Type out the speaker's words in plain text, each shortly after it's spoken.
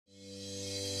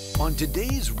on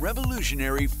today's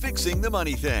revolutionary Fixing the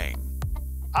Money Thing.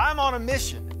 I'm on a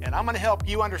mission, and I'm going to help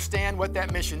you understand what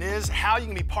that mission is, how you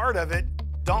can be part of it.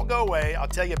 Don't go away. I'll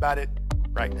tell you about it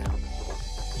right now.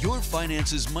 Your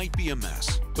finances might be a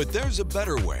mess, but there's a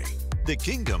better way. The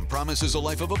kingdom promises a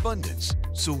life of abundance.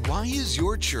 So why is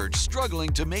your church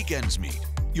struggling to make ends meet?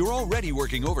 You're already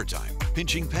working overtime,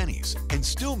 pinching pennies, and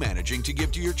still managing to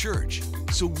give to your church.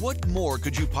 So what more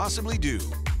could you possibly do?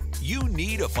 You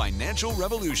need a financial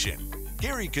revolution.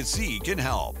 Gary Keesee can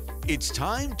help. It's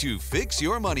time to fix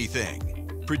your money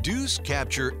thing. Produce,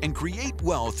 capture, and create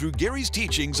wealth through Gary's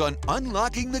teachings on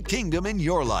unlocking the kingdom in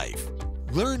your life.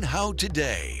 Learn how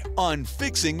today on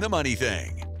Fixing the Money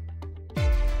Thing.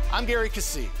 I'm Gary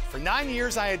Keesee. For 9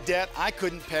 years, I had debt I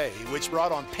couldn't pay, which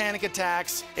brought on panic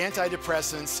attacks,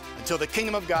 antidepressants, until the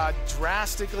kingdom of God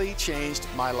drastically changed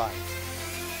my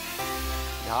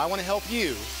life. Now I want to help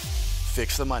you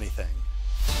fix the money thing.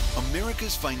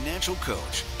 America's financial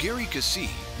coach, Gary Keesee,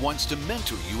 wants to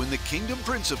mentor you in the kingdom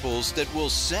principles that will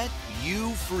set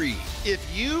you free. If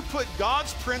you put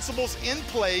God's principles in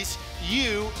place,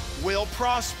 you will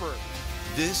prosper.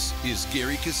 This is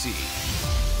Gary Keesee,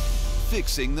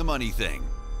 Fixing the Money Thing.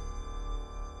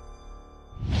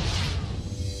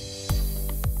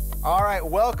 All right,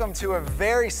 welcome to a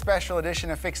very special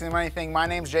edition of Fixing the Money Thing. My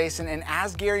name's Jason, and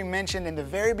as Gary mentioned in the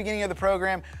very beginning of the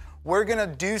program, we're gonna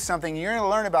do something, you're gonna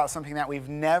learn about something that we've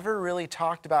never really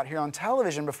talked about here on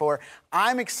television before.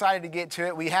 I'm excited to get to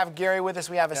it. We have Gary with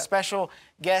us, we have a special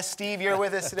guest, Steve, you're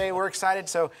with us today, we're excited.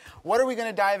 So what are we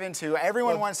gonna dive into?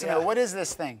 Everyone wants to know, what is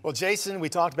this thing? Well, Jason, we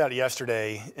talked about it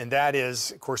yesterday, and that is,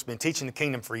 of course, been teaching the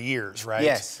kingdom for years, right?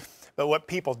 Yes. But what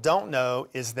people don't know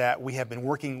is that we have been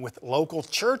working with local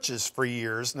churches for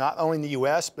years, not only in the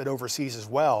U.S., but overseas as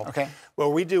well. Okay. Where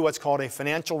we do what's called a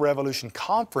Financial Revolution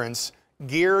Conference,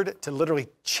 geared to literally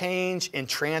change and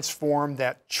transform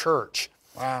that church.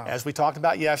 Wow. As we talked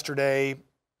about yesterday,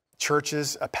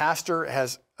 churches, a pastor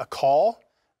has a call,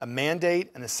 a mandate,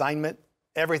 an assignment.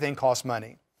 Everything costs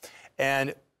money.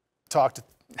 And talked to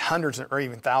hundreds or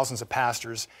even thousands of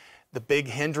pastors. The big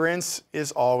hindrance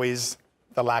is always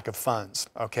the lack of funds,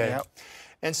 okay? Yep.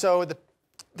 And so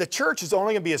the church is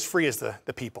only going to be as free as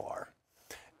the people are.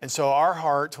 And so our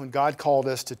heart, when God called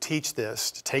us to teach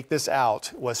this, to take this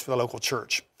out, was for the local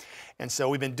church. And so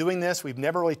we've been doing this. We've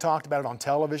never really talked about it on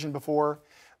television before,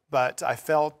 but I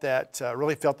felt that,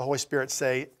 really felt the Holy Spirit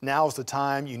say, now's the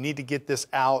time. You need to get this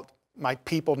out. My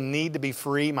people need to be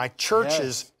free. My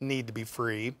churches need to be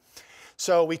free.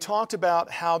 So we talked about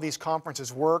how these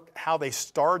conferences work, how they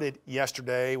started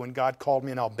yesterday when God called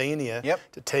me in Albania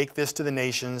to take this to the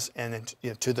nations and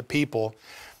to the people.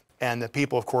 And the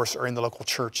people, of course, are in the local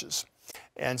churches.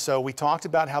 And so we talked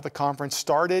about how the conference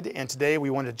started, and today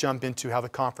we want to jump into how the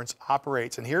conference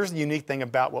operates. And here's the unique thing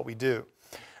about what we do.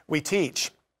 We teach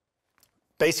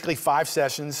basically 5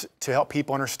 sessions to help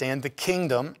people understand the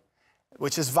kingdom,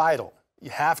 which is vital. You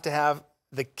have to have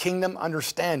the kingdom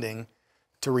understanding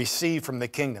to receive from the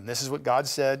kingdom. This is what God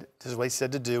said. This is what He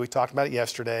said to do. We talked about it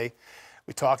yesterday.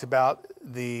 We talked about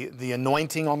the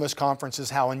anointing on those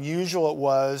conferences, how unusual it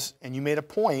was, and you made a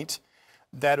point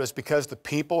that it was because the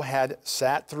people had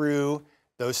sat through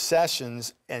those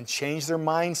sessions and changed their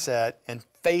mindset, and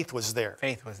faith was there.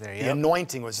 Faith was there, yeah. The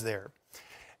anointing was there.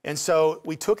 And so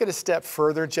we took it a step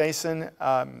further, Jason,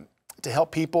 to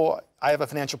help people. I have a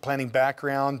financial planning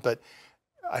background, but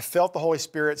I felt the Holy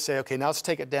Spirit say, okay, now let's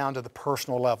take it down to the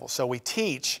personal level. So we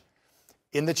teach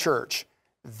in the church,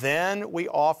 then we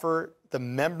offer the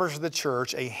members of the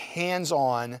church a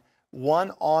hands-on,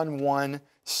 one-on-one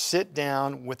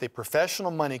sit-down with a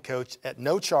professional money coach at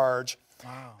no charge,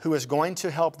 who is going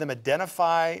to help them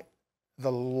identify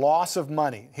the loss of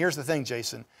money. Here's the thing,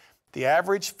 Jason. The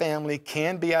average family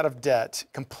can be out of debt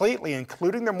completely,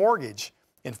 including their mortgage,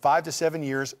 in 5 to 7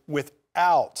 years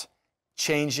without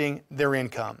changing their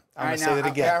income. I'm going to say that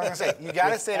again. I was going to say, you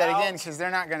got to say that again, because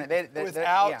they're not going to.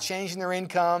 Without changing their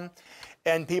income.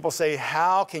 And people say,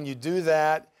 how can you do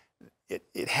that?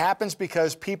 It happens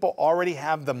because people already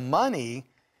have the money.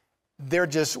 They're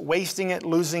just wasting it,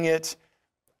 losing it.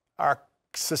 Our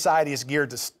society is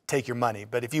geared to take your money.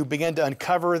 But if you begin to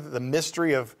uncover the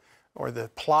mystery of, or the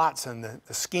plots and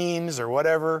the schemes or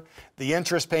whatever, the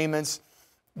interest payments,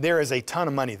 there is a ton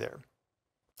of money there.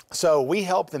 So we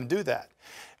help them do that.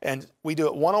 And we do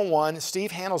it one-on-one.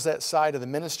 Steve handles that side of the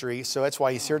ministry, so that's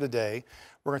why he's here today.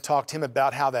 We're going to talk to him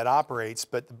about how that operates.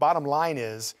 But the bottom line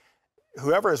is,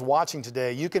 whoever is watching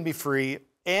today, you can be free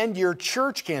and your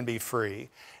church can be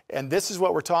free. And this is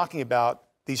what we're talking about.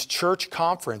 These church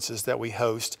conferences that we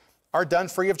host are done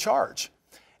free of charge.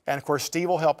 And of course, Steve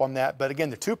will help on that. But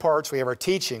again, the 2 parts, we have our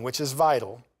teaching, which is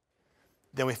vital.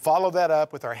 Then we follow that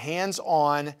up with our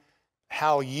hands-on,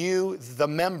 how you, the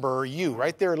member, you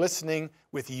right there listening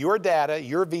with your data,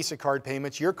 your Visa card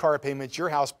payments, your car payments, your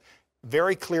house,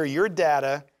 very clear, your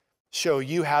data show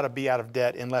you how to be out of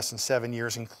debt in less than 7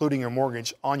 years, including your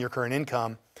mortgage on your current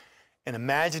income. And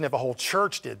imagine if a whole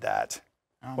church did that,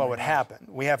 what would happen?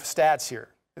 We have stats here.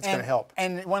 It's going to help.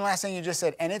 And one last thing you just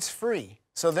said, and it's free.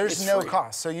 So there's no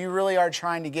cost. So you really are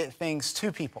trying to get things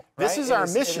to people, right? This is our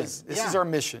mission. This is our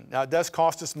mission. Now, it does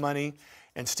cost us money,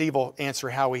 and Steve will answer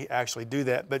how we actually do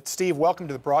that. But Steve, welcome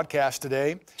to the broadcast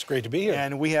today. It's great to be here.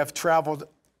 And we have traveled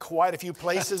quite a few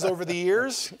places over the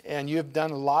years, and you have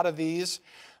done a lot of these.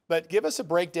 But give us a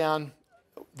breakdown,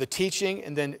 the teaching,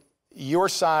 and then your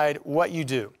side, what you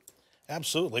do.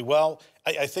 Absolutely. Well,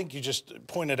 I think you just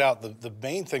pointed out the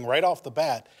main thing right off the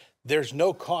bat. There's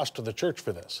no cost to the church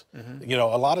for this. You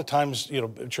know, a lot of times, you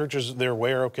know, churches, they're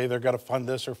aware, okay, they've got to fund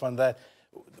this or fund that.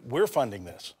 We're funding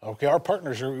this, okay? Our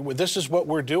partners are, this is what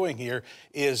we're doing here,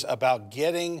 is about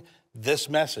getting this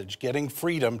message, getting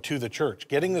freedom to the church,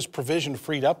 getting this provision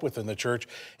freed up within the church.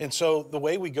 And so the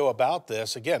way we go about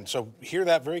this, again, so hear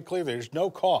that very clearly, there's no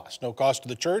cost to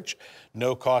the church,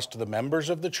 no cost to the members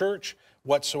of the church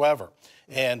whatsoever.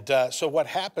 And so what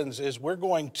happens is we're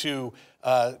going to,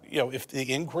 you know, if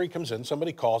the inquiry comes in,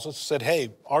 somebody calls us and said,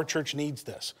 hey, our church needs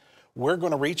this. We're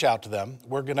going to reach out to them.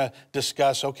 We're going to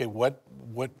discuss, okay, what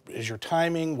is your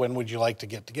timing? When would you like to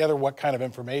get together? What kind of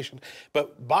information?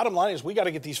 But bottom line is we got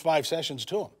to get these 5 sessions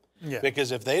to them. Yeah.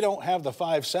 Because if they don't have the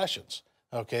 5 sessions,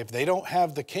 okay, if they don't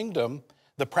have the kingdom,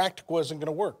 the practical isn't going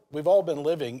to work. We've all been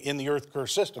living in the earth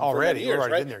curse system for many years,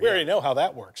 right? We already know how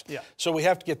that works. Yeah. So we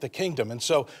have to get the kingdom. And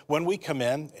so when we come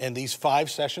in and these 5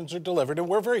 sessions are delivered, and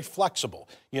we're very flexible.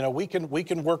 You know, we can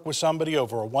work with somebody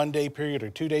over a 1-day period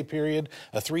or 2-day period,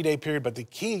 a 3-day period, but the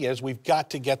key is we've got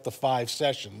to get the 5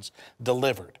 sessions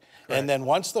delivered. Right. And then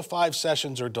once the 5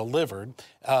 sessions are delivered,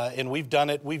 and we've done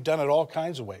it all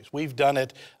kinds of ways. We've done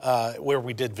it where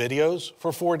we did videos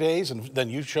for 4 days, and then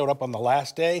you showed up on the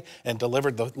last day and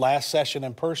delivered the last session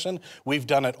in person. We've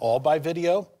done it all by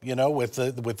video, you know, with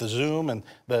the Zoom and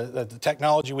the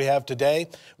technology we have today.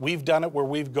 We've done it where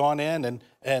we've gone in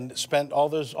and spent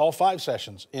all 5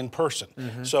 sessions in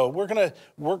person. So we're going to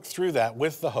work through that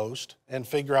with the host and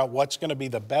figure out what's going to be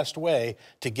the best way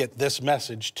to get this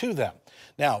message to them.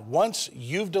 Now, once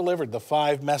you've delivered the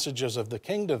 5 messages of the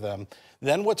king to them,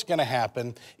 then what's going to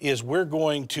happen is we're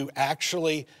going to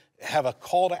actually have a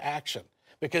call to action.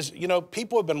 Because, you know,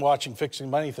 people have been watching Fixing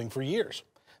Money Thing for years.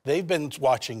 They've been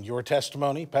watching your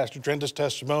testimony, Pastor Drenda's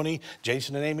testimony,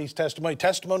 Jason and Amy's testimony,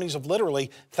 testimonies of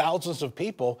literally thousands of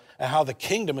people and how the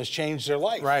kingdom has changed their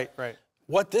life. Right, right.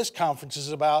 What this conference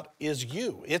is about is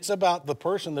you. It's about the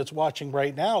person that's watching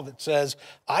right now that says,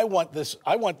 I want this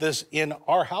in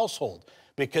our household.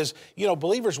 Because, you know,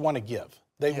 believers want to give.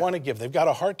 They want to give. They've got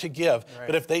a heart to give. Right.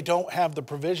 But if they don't have the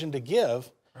provision to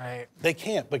give, they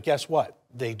can't. But guess what?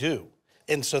 They do.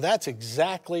 And so that's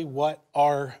exactly what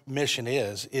our mission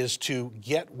is to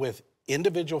get with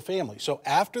individual families. So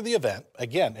after the event,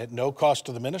 again, at no cost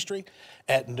to the ministry,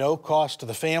 at no cost to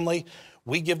the family,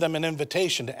 we give them an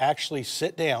invitation to actually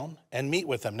sit down and meet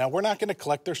with them. Now, we're not going to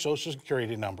collect their Social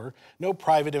Security number, no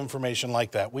private information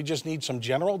like that. We just need some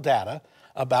general data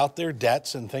about their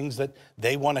debts and things that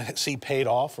they want to see paid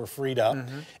off or freed up.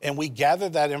 And we gather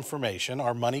that information,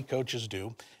 our money coaches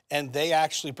do, and they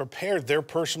actually prepare their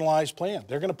personalized plan.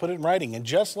 They're going to put it in writing. And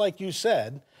just like you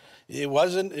said, it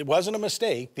wasn't a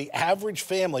mistake. The average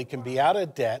family can be out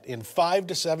of debt in 5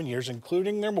 to 7 years,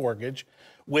 including their mortgage,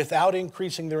 without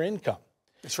increasing their income.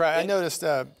 That's right. I noticed,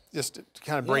 just to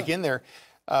kind of break in there,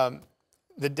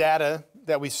 the data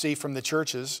that we see from the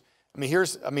churches. I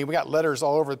mean, we got letters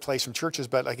all over the place from churches,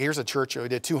 but like here's a church, we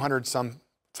did 200 some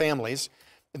families.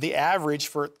 The average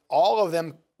for all of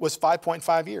them was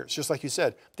 5.5 years, just like you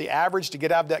said. The average to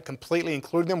get out of debt completely,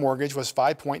 including the mortgage, was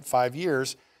 5.5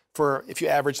 years for if you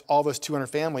average all those 200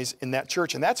 families in that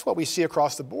church. And that's what we see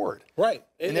across the board. Right.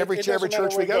 In every church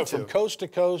we go to. From coast to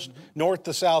coast, north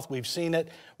to south, we've seen it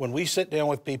when we sit down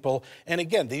with people. And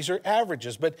again, these are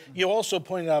averages, but you also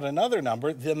pointed out another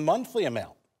number, the monthly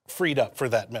amount freed up for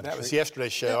that ministry. That was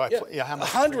yesterday's show. How much?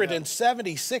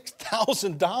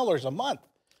 $176,000 a month.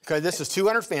 Okay, this is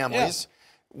 200 families.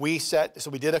 We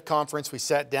did a conference. We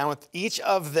sat down with each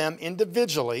of them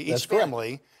individually, each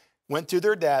family, went through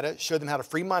their data, showed them how to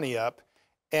free money up,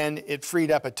 and it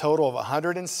freed up a total of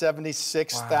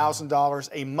 $176,000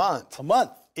 a month. A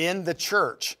month. In the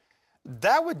church.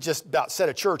 That would just about set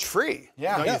a church free.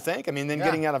 Yeah. Don't you think? I mean, then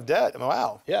getting out of debt.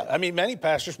 Wow. Yeah. I mean, many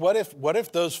pastors, what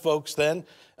if those folks then,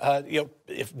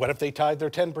 what if they tied their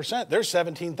 10%? They're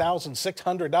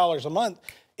 $17,600 a month.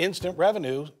 instant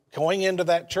revenue going into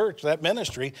that church, that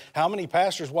ministry. How many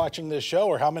pastors watching this show,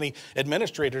 or how many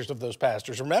administrators of those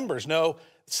pastors or members know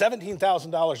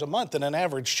 $17,000 a month in an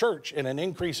average church and an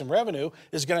increase in revenue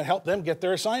is going to help them get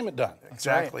their assignment done?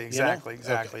 Exactly, exactly,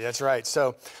 exactly. Okay. That's right.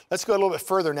 So let's go a little bit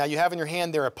further now. You have in your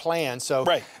hand there a plan. So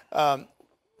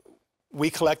we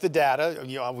collect the data.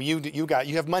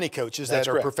 You have money coaches that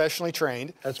are professionally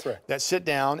trained. That's correct. That sit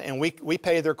down, and we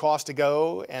pay their cost to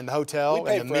go, and the hotel,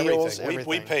 and the meals, everything.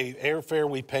 We pay airfare,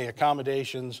 we pay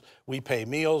accommodations, we pay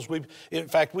meals. In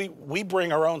fact, we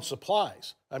bring our own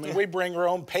supplies. I mean, we bring our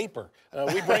own paper.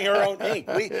 We bring our own ink.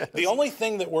 The only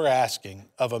thing that we're asking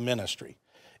of a ministry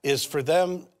is for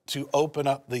them to open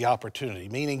up the opportunity,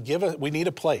 meaning we need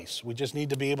a place. We just need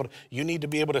to be able to, you need to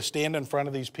be able to stand in front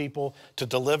of these people to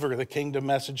deliver the kingdom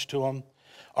message to them.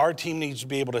 Our team needs to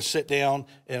be able to sit down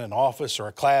in an office or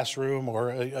a classroom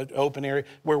or an open area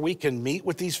where we can meet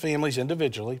with these families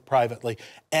individually, privately,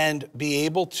 and be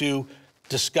able to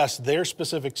discuss their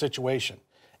specific situation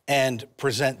and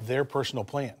present their personal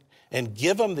plan and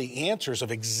give them the answers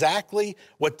of exactly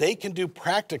what they can do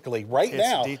practically right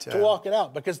now to walk it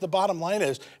out. Because the bottom line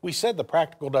is, we said the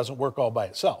practical doesn't work all by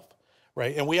itself,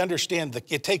 right? And we understand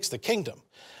that it takes the kingdom,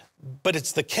 but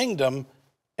it's the kingdom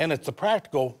and it's the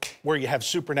practical where you have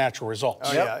supernatural results.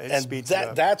 Oh, yeah, it speeds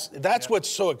it up. That's what's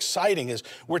so exciting, is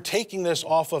we're taking this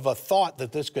off of a thought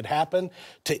that this could happen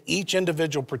to each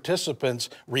individual participant's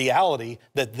reality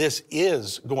that this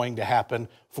is going to happen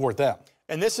for them.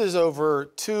 And this is over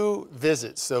 2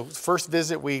 visits. So first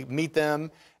visit, we meet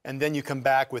them, and then you come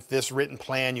back with this written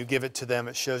plan. You give it to them.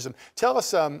 It shows them. Tell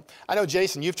us, I know,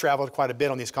 Jason, you've traveled quite a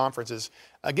bit on these conferences.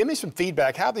 Give me some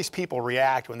feedback. How these people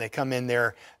react when they come in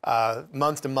there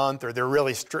month to month, or they're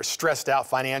really stressed out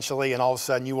financially, and all of a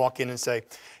sudden you walk in and say,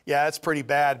 yeah, it's pretty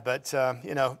bad, but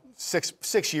you know,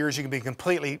 six years you can be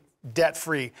completely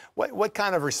debt-free. What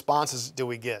kind of responses do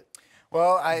we get?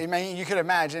 Well, I mean, you could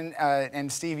imagine, and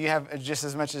Steve, you have just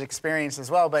as much experience as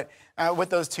well, but with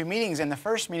those 2 meetings, in the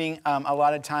first meeting, a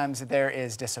lot of times there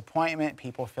is disappointment.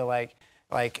 People feel like,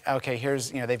 okay,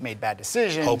 here's, they've made bad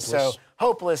decisions, so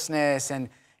hopelessness, and,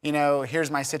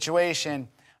 here's my situation.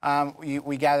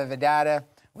 We gather the data,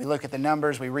 we look at the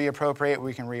numbers, we reappropriate,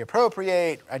 we can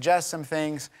reappropriate, adjust some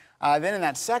things. Then in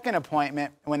that second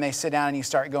appointment, when they sit down and you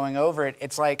start going over it,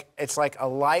 it's like a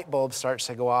light bulb starts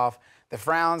to go off. The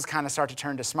frowns kind of start to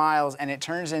turn to smiles, and it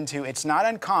turns into, it's not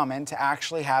uncommon to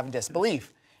actually have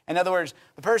disbelief. In other words,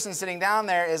 the person sitting down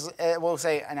there will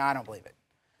say, no, I don't believe it.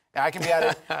 I can be out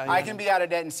of, I can be out of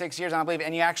debt in 6 years, I don't believe it.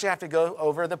 And you actually have to go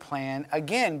over the plan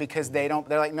again, because they're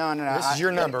like, no. This is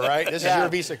your number, right? This is your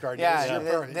Visa card.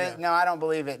 Yeah, no, I don't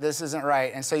believe it. This isn't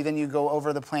right. And so then you go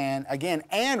over the plan again.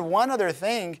 And one other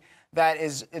thing that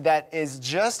is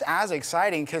just as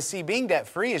exciting, because see, being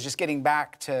debt-free is just getting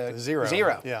back to zero.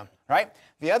 Yeah. Right?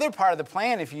 The other part of the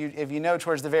plan, if you know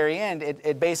towards the very end,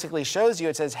 it basically shows you,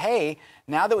 it says, hey,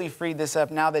 now that we freed this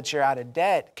up, now that you're out of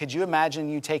debt, could you imagine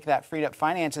you take that freed up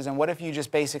finances, and what if you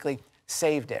just basically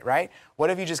saved it, right? What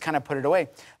if you just kind of put it away?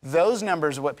 Those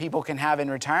numbers, what people can have in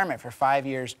retirement for 5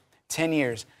 years, 10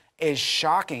 years, is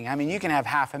shocking. I mean, you can have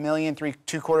 $500,000,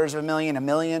 $750,000, $1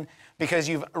 million, because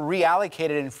you've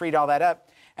reallocated and freed all that up.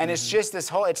 And it's just this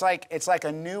whole, it's like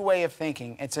a new way of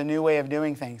thinking. It's a new way of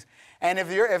doing things. And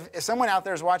if someone out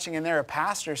there is watching and they're a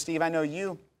pastor, Steve, I know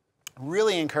you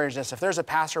really encourage this. If there's a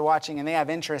pastor watching and they have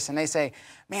interest and they say,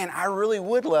 man, I really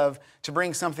would love to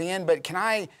bring something in, but can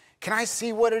I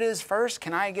see what it is first?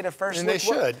 Can I get a first look?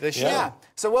 And they should. Yeah.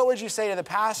 So what would you say to the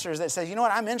pastors that says, you know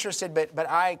what, I'm interested, but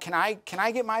can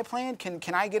I get my plan?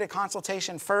 Can I get a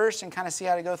consultation first and kind of see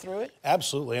how to go through it?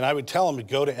 Absolutely. And I would tell them to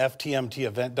go to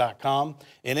ftmtevent.com,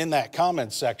 and in that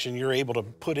comments section, you're able to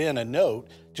put in a note.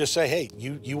 Just say, hey,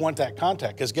 you want that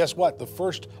contact. Because guess what? The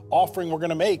first offering we're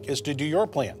going to make is to do your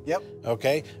plan. Yep.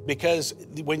 Okay? Because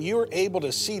when you're able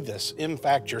to see this, in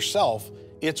fact, yourself,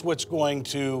 it's what's going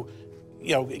to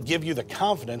give you the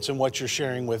confidence in what you're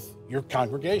sharing with your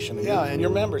congregation and your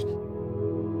members.